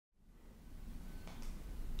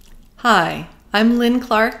Hi, I'm Lynn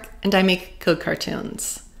Clark, and I make code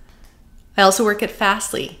cartoons. I also work at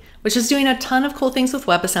Fastly, which is doing a ton of cool things with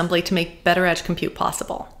WebAssembly to make better edge compute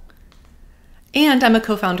possible. And I'm a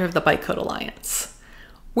co-founder of the Bytecode Alliance.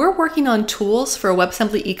 We're working on tools for a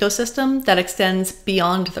WebAssembly ecosystem that extends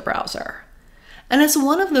beyond the browser. And it's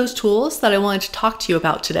one of those tools that I wanted to talk to you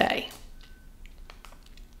about today.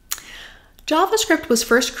 JavaScript was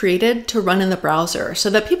first created to run in the browser so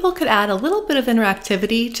that people could add a little bit of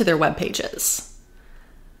interactivity to their web pages.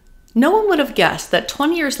 No one would have guessed that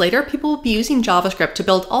 20 years later, people will be using JavaScript to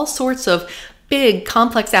build all sorts of big,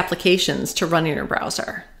 complex applications to run in your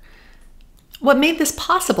browser. What made this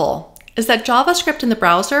possible is that JavaScript in the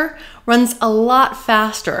browser runs a lot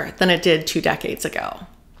faster than it did 2 decades ago.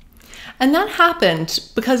 And that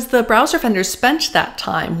happened because the browser vendors spent that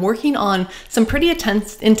time working on some pretty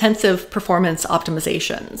intensive performance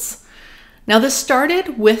optimizations. Now, this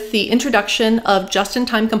started with the introduction of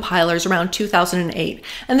just-in-time compilers around 2008,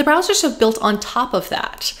 and the browsers have built on top of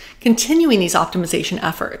that, continuing these optimization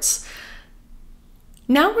efforts.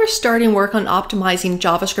 Now we're starting work on optimizing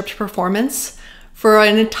JavaScript performance for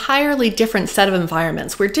an entirely different set of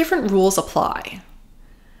environments where different rules apply.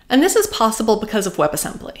 And this is possible because of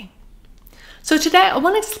WebAssembly. So today I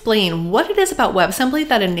want to explain what it is about WebAssembly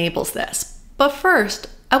that enables this. But first,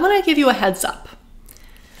 I want to give you a heads up.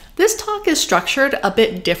 This talk is structured a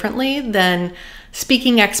bit differently than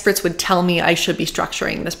speaking experts would tell me I should be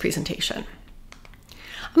structuring this presentation.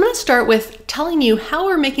 I'm going to start with telling you how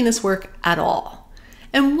we're making this work at all.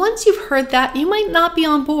 And once you've heard that, you might not be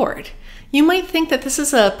on board. You might think that this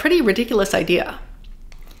is a pretty ridiculous idea.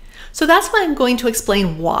 So that's why I'm going to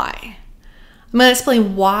explain why. I'm going to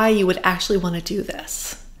explain why you would actually want to do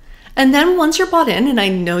this. And then once you're bought in, and I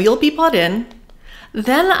know you'll be bought in,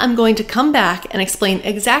 then I'm going to come back and explain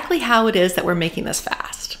exactly how it is that we're making this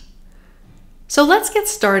fast. So let's get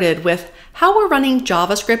started with how we're running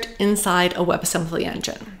JavaScript inside a WebAssembly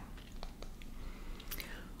engine.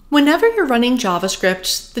 Whenever you're running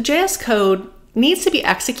JavaScript, the JS code needs to be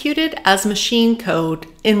executed as machine code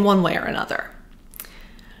in one way or another.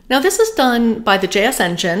 Now, this is done by the JS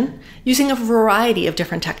engine using a variety of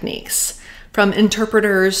different techniques, from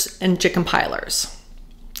interpreters and JIT compilers.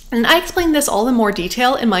 And I explained this all in more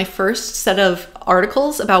detail in my first set of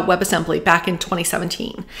articles about WebAssembly back in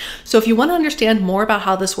 2017. So if you want to understand more about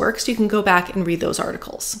how this works, you can go back and read those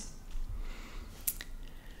articles.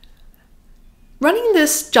 Running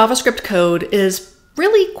this JavaScript code is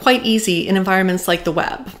really quite easy in environments like the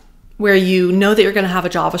web, where you know that you're going to have a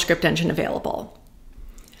JavaScript engine available.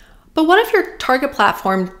 But what if your target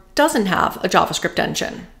platform doesn't have a JavaScript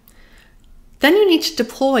engine? Then you need to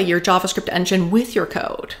deploy your JavaScript engine with your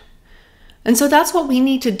code. And so that's what we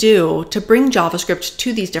need to do to bring JavaScript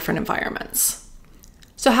to these different environments.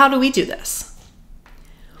 So how do we do this?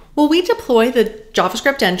 Well, we deploy the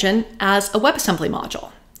JavaScript engine as a WebAssembly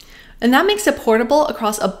module. And that makes it portable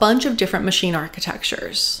across a bunch of different machine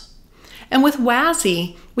architectures. And with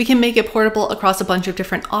WASI, we can make it portable across a bunch of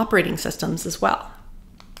different operating systems as well.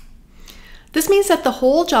 This means that the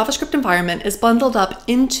whole JavaScript environment is bundled up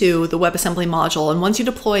into the WebAssembly module, and once you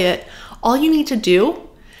deploy it, all you need to do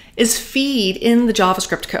is feed in the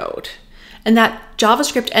JavaScript code, and that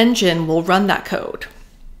JavaScript engine will run that code.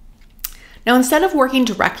 Now, instead of working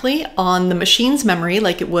directly on the machine's memory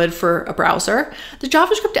like it would for a browser, the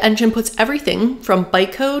JavaScript engine puts everything from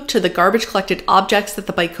bytecode to the garbage collected objects that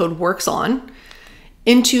the bytecode works on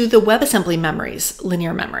into the WebAssembly memory's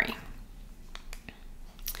linear memory.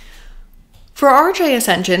 For our JS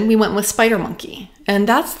engine, we went with SpiderMonkey, and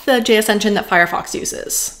that's the JS engine that Firefox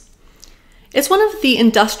uses. It's one of the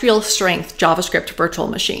industrial strength JavaScript virtual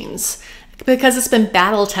machines because it's been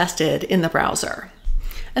battle tested in the browser.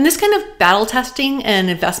 And this kind of battle testing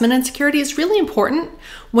and investment in security is really important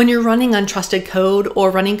when you're running untrusted code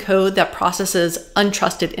or running code that processes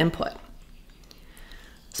untrusted input.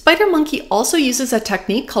 SpiderMonkey also uses a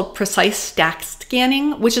technique called precise stack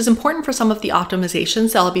scanning, which is important for some of the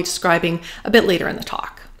optimizations that I'll be describing a bit later in the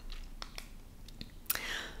talk.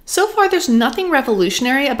 So far, there's nothing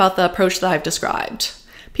revolutionary about the approach that I've described.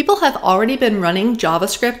 People have already been running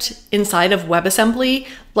JavaScript inside of WebAssembly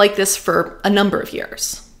like this for a number of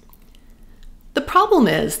years. The problem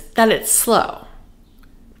is that it's slow.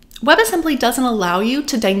 WebAssembly doesn't allow you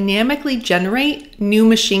to dynamically generate new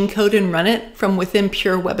machine code and run it from within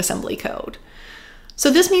pure WebAssembly code.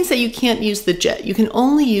 So this means that you can't use the JIT. You can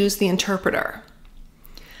only use the interpreter.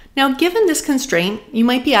 Now, given this constraint, you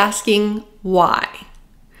might be asking why.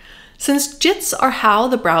 Since JITs are how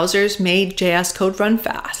the browsers made JS code run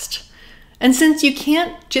fast, and since you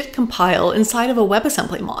can't JIT compile inside of a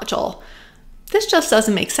WebAssembly module, this just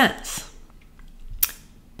doesn't make sense.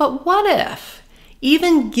 But what if,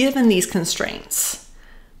 even given these constraints,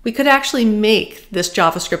 we could actually make this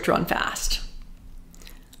JavaScript run fast?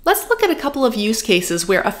 Let's look at a couple of use cases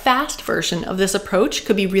where a fast version of this approach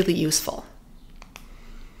could be really useful.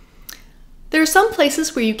 There are some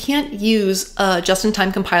places where you can't use a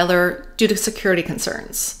just-in-time compiler due to security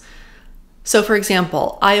concerns. So for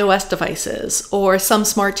example, iOS devices or some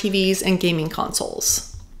smart TVs and gaming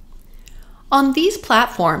consoles. On these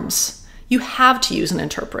platforms, you have to use an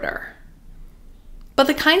interpreter. But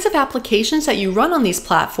the kinds of applications that you run on these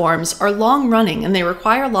platforms are long-running and they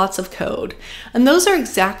require lots of code. And those are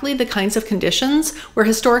exactly the kinds of conditions where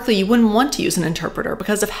historically you wouldn't want to use an interpreter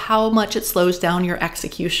because of how much it slows down your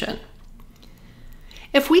execution.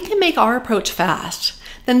 If we can make our approach fast,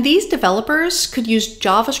 then these developers could use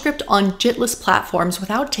JavaScript on JIT-less platforms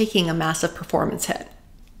without taking a massive performance hit.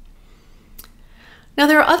 Now,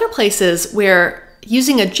 there are other places where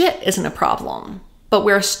using a JIT isn't a problem, but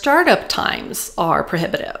where startup times are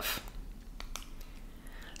prohibitive.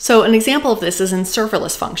 So an example of this is in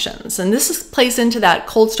serverless functions, and this plays into that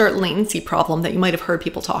cold start latency problem that you might have heard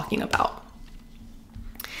people talking about.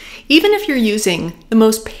 Even if you're using the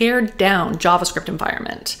most pared down JavaScript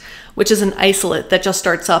environment, which is an isolate that just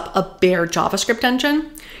starts up a bare JavaScript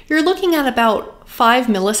engine, you're looking at about 5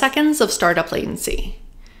 milliseconds of startup latency.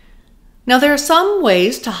 Now, there are some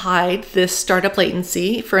ways to hide this startup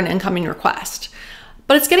latency for an incoming request,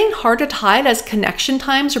 but it's getting harder to hide as connection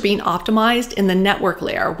times are being optimized in the network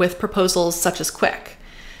layer with proposals such as Quick.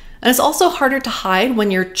 And it's also harder to hide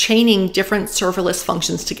when you're chaining different serverless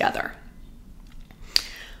functions together.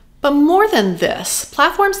 But more than this,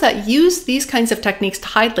 platforms that use these kinds of techniques to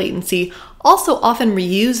hide latency also often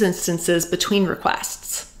reuse instances between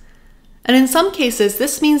requests. And in some cases,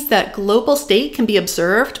 this means that global state can be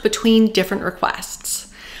observed between different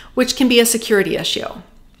requests, which can be a security issue.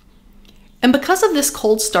 And because of this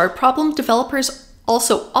cold start problem, developers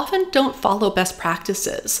also often don't follow best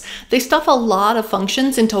practices. They stuff a lot of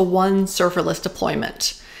functions into one serverless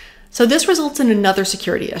deployment. So this results in another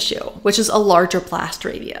security issue, which is a larger blast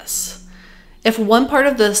radius. If one part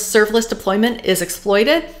of the serverless deployment is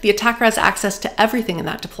exploited, the attacker has access to everything in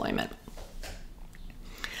that deployment.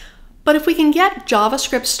 But if we can get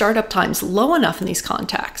JavaScript startup times low enough in these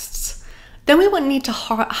contexts, then we wouldn't need to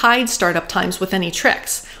hide startup times with any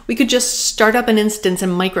tricks. We could just start up an instance in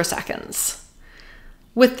microseconds.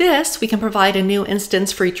 With this, we can provide a new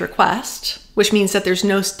instance for each request, which means that there's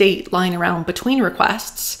no state lying around between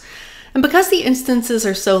requests. And because the instances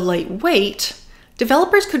are so lightweight,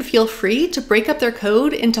 developers could feel free to break up their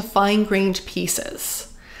code into fine-grained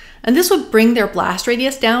pieces. And this would bring their blast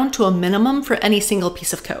radius down to a minimum for any single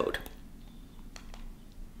piece of code.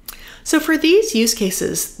 So for these use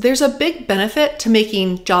cases, there's a big benefit to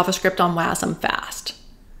making JavaScript on WASM fast.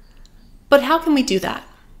 But how can we do that?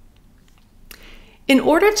 In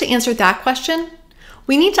order to answer that question,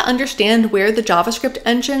 we need to understand where the JavaScript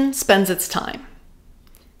engine spends its time.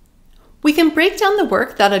 We can break down the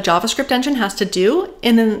work that a JavaScript engine has to do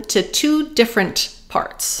into two different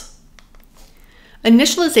parts: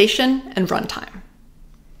 initialization and runtime.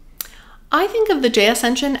 I think of the JS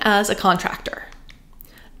engine as a contractor.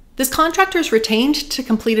 This contractor is retained to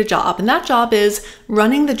complete a job, and that job is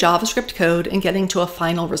running the JavaScript code and getting to a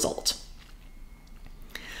final result.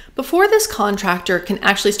 Before this contractor can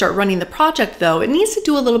actually start running the project, though, it needs to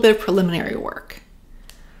do a little bit of preliminary work.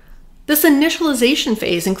 This initialization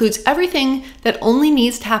phase includes everything that only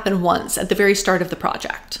needs to happen once at the very start of the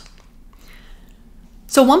project.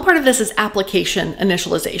 So one part of this is application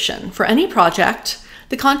initialization. For any project,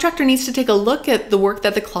 the contractor needs to take a look at the work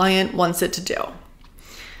that the client wants it to do,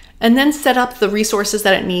 and then set up the resources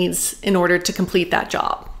that it needs in order to complete that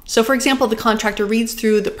job. So for example, the contractor reads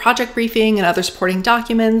through the project briefing and other supporting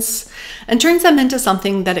documents and turns them into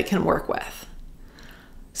something that it can work with.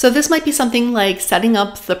 So this might be something like setting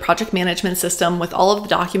up the project management system with all of the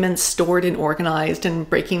documents stored and organized and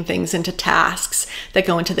breaking things into tasks that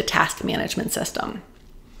go into the task management system.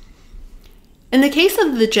 In the case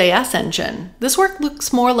of the JS engine, this work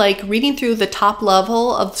looks more like reading through the top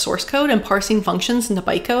level of the source code and parsing functions into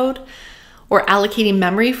bytecode, or allocating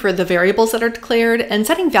memory for the variables that are declared and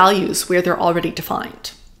setting values where they're already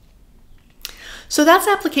defined. So that's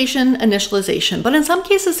application initialization, but in some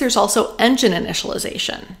cases there's also engine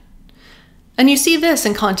initialization. And you see this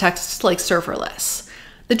in contexts like serverless.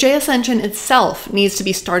 The JS engine itself needs to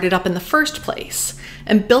be started up in the first place,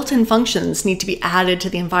 and built-in functions need to be added to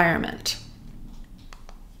the environment.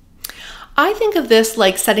 I think of this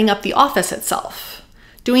like setting up the office itself,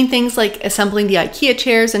 doing things like assembling the IKEA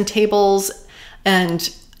chairs and tables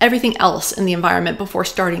and everything else in the environment before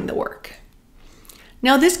starting the work.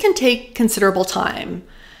 Now, this can take considerable time,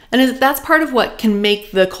 And that's part of what can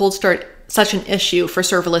make the cold start such an issue for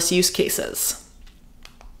serverless use cases.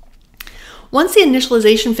 Once the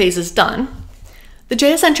initialization phase is done, the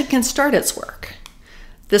JS engine can start its work,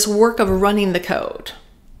 this work of running the code.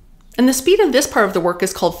 And the speed of this part of the work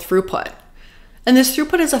is called throughput. And this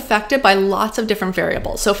throughput is affected by lots of different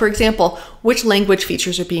variables. So for example, which language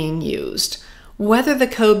features are being used, whether the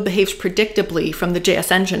code behaves predictably from the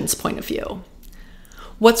JS engine's point of view,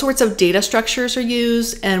 what sorts of data structures are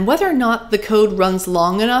used, and whether or not the code runs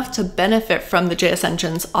long enough to benefit from the JS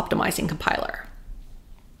engine's optimizing compiler.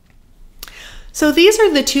 So these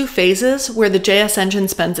are the two phases where the JS engine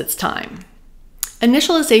spends its time: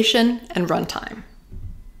 initialization and runtime.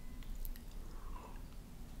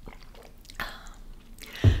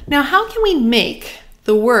 Now, how can we make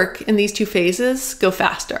the work in these two phases go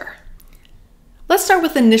faster? Let's start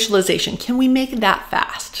with initialization. Can we make that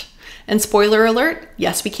fast? And spoiler alert,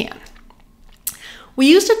 yes, we can. We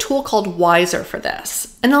used a tool called Wiser for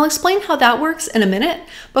this, and I'll explain how that works in a minute,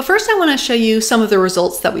 but first I want to show you some of the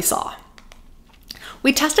results that we saw.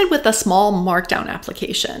 We tested with a small Markdown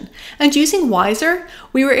application, and using Wiser,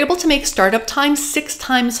 we were able to make startup time 6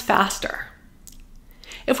 times faster.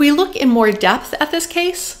 If we look in more depth at this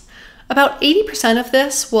case, about 80% of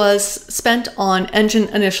this was spent on engine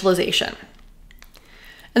initialization.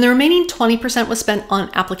 And the remaining 20% was spent on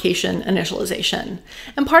application initialization.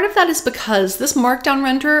 And part of that is because this Markdown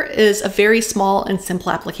renderer is a very small and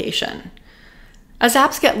simple application. As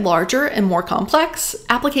apps get larger and more complex,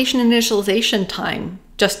 application initialization time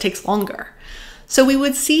just takes longer. So we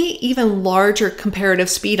would see even larger comparative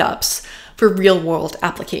speedups for real-world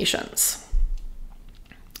applications.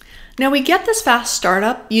 Now we get this fast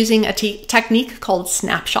startup using a technique called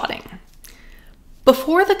snapshotting.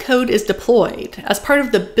 Before the code is deployed, as part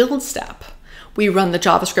of the build step, we run the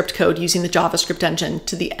JavaScript code using the JavaScript engine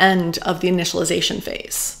to the end of the initialization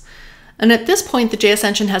phase. And at this point, the JS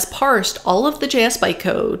engine has parsed all of the JS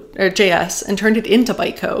bytecode, or JS, and turned it into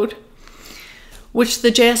bytecode, which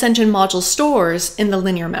the JS engine module stores in the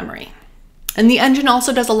linear memory. And the engine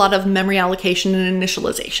also does a lot of memory allocation and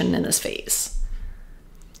initialization in this phase.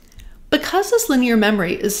 Because this linear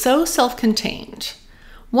memory is so self-contained,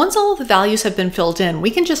 once all of the values have been filled in, we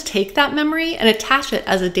can just take that memory and attach it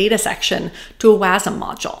as a data section to a WASM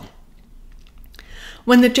module.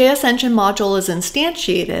 When the JS engine module is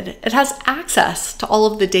instantiated, it has access to all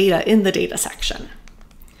of the data in the data section.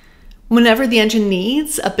 Whenever the engine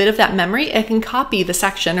needs a bit of that memory, it can copy the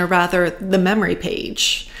section, or rather the memory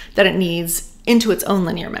page that it needs, into its own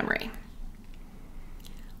linear memory.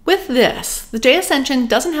 With this, the JS engine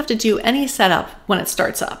doesn't have to do any setup when it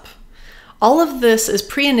starts up. All of this is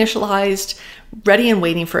pre-initialized, ready and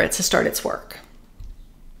waiting for it to start its work.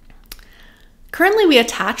 Currently, we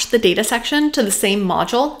attach the data section to the same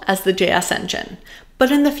module as the JS engine,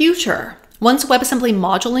 but in the future, once WebAssembly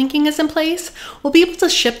module linking is in place, we'll be able to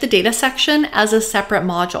ship the data section as a separate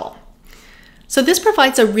module. So this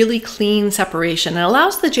provides a really clean separation and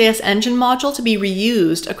allows the JS engine module to be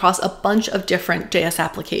reused across a bunch of different JS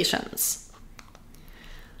applications.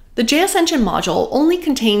 The JS engine module only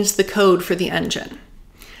contains the code for the engine.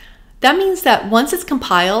 That means that once it's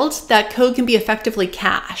compiled, that code can be effectively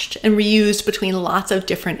cached and reused between lots of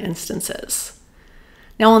different instances.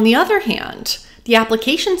 Now, on the other hand, the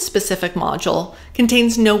application-specific module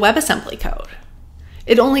contains no WebAssembly code.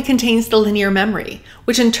 It only contains the linear memory,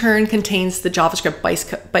 which in turn contains the JavaScript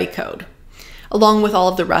bytecode, along with all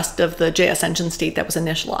of the rest of the JS engine state that was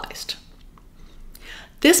initialized.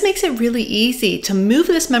 This makes it really easy to move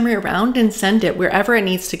this memory around and send it wherever it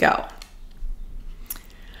needs to go.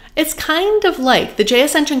 It's kind of like the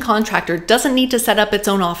JS engine contractor doesn't need to set up its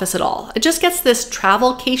own office at all. It just gets this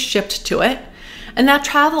travel case shipped to it, and that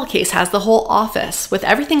travel case has the whole office with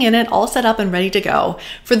everything in it all set up and ready to go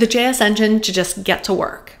for the JS engine to just get to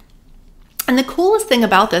work. And the coolest thing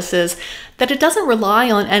about this is that it doesn't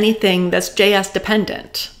rely on anything that's JS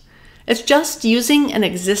dependent. It's just using an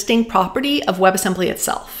existing property of WebAssembly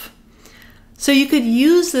itself. So you could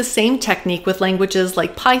use the same technique with languages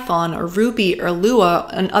like Python or Ruby or Lua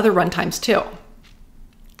and other runtimes too.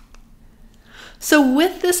 So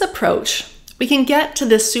with this approach, we can get to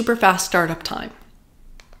this super fast startup time.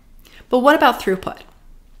 But what about throughput?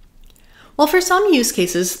 Well, for some use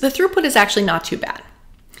cases, the throughput is actually not too bad.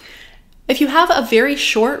 If you have a very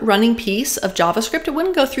short running piece of JavaScript, it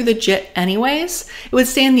wouldn't go through the JIT anyways. It would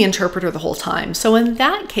stay in the interpreter the whole time. So in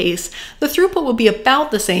that case, the throughput would be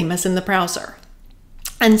about the same as in the browser.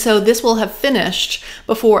 And so this will have finished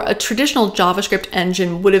before a traditional JavaScript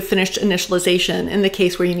engine would have finished initialization in the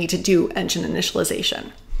case where you need to do engine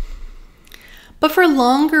initialization. But for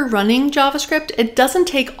longer running JavaScript, it doesn't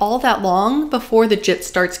take all that long before the JIT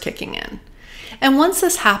starts kicking in. And once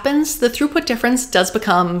this happens, the throughput difference does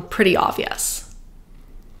become pretty obvious.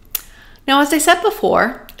 Now, as I said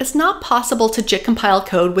before, it's not possible to JIT compile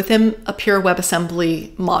code within a pure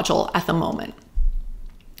WebAssembly module at the moment.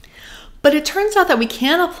 But it turns out that we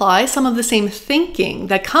can apply some of the same thinking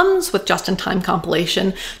that comes with just-in-time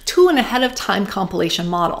compilation to an ahead-of-time compilation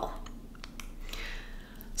model.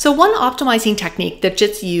 So one optimizing technique that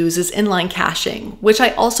JITs use is inline caching, which I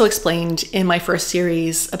also explained in my first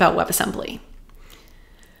series about WebAssembly.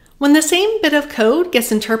 When the same bit of code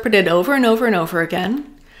gets interpreted over and over and over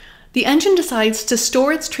again, the engine decides to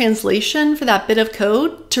store its translation for that bit of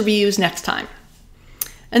code to reuse next time.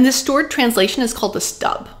 And this stored translation is called a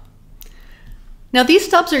stub. Now these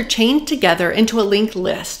stubs are chained together into a linked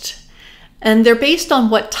list, and they're based on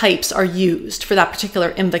what types are used for that particular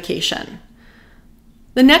invocation.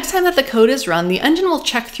 The next time that the code is run, the engine will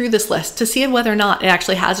check through this list to see whether or not it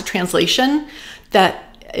actually has a translation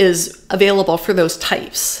that is available for those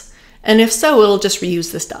types. And if so, it'll just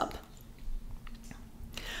reuse the stub.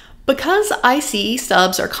 Because ICE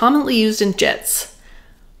stubs are commonly used in JITs,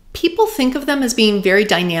 people think of them as being very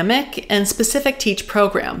dynamic and specific to each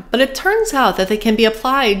program, but it turns out that they can be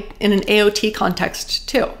applied in an AOT context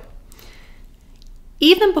too.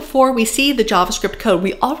 Even before we see the JavaScript code,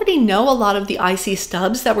 we already know a lot of the IC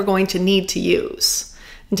stubs that we're going to need to use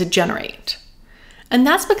and to generate. And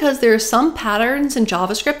that's because there are some patterns in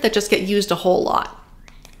JavaScript that just get used a whole lot.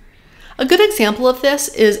 A good example of this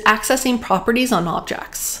is accessing properties on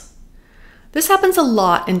objects. This happens a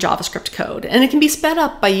lot in JavaScript code, and it can be sped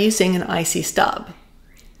up by using an IC stub.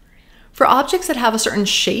 For objects that have a certain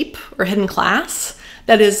shape or hidden class,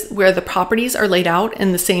 that is where the properties are laid out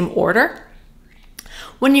in the same order,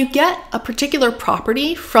 when you get a particular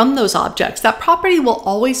property from those objects, that property will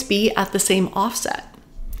always be at the same offset.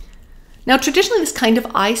 Now, traditionally, this kind of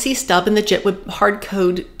IC stub in the JIT would hard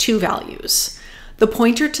code two values, the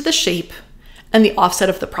pointer to the shape and the offset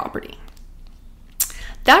of the property.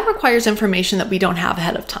 That requires information that we don't have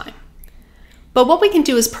ahead of time. But what we can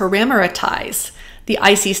do is parameterize the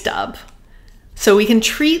IC stub. So we can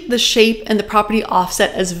treat the shape and the property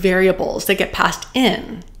offset as variables that get passed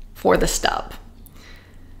in for the stub.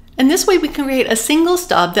 And this way we can create a single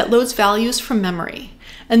stub that loads values from memory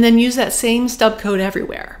and then use that same stub code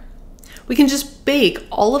everywhere. We can just bake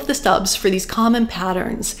all of the stubs for these common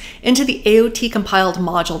patterns into the AOT compiled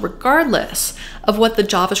module regardless of what the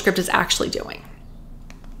JavaScript is actually doing.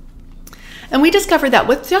 And we discovered that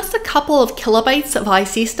with just a couple of kilobytes of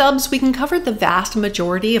IC stubs, we can cover the vast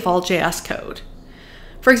majority of all JS code.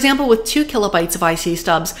 For example, with 2 kilobytes of IC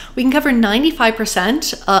stubs, we can cover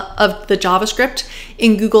 95% of the JavaScript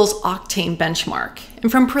in Google's Octane benchmark.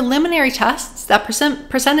 And from preliminary tests, that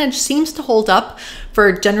percentage seems to hold up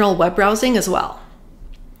for general web browsing as well.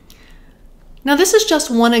 Now, this is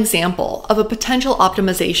just one example of a potential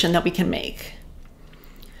optimization that we can make.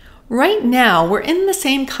 Right now, we're in the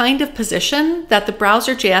same kind of position that the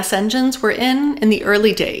browser JS engines were in the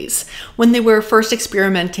early days when they were first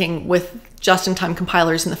experimenting with just-in-time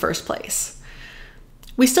compilers in the first place.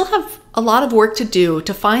 We still have a lot of work to do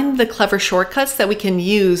to find the clever shortcuts that we can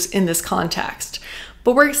use in this context,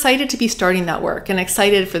 but we're excited to be starting that work and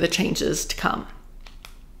excited for the changes to come.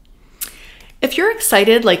 If you're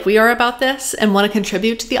excited like we are about this and want to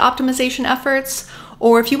contribute to the optimization efforts,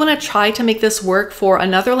 or if you want to try to make this work for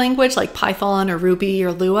another language like Python or Ruby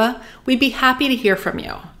or Lua, we'd be happy to hear from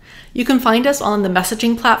you. You can find us on the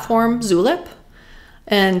messaging platform Zulip,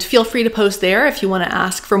 and feel free to post there if you want to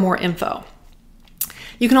ask for more info.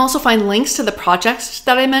 You can also find links to the projects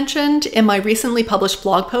that I mentioned in my recently published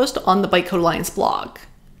blog post on the Bytecode Alliance blog.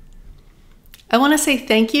 I want to say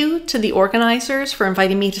thank you to the organizers for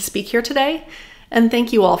inviting me to speak here today, and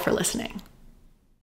thank you all for listening.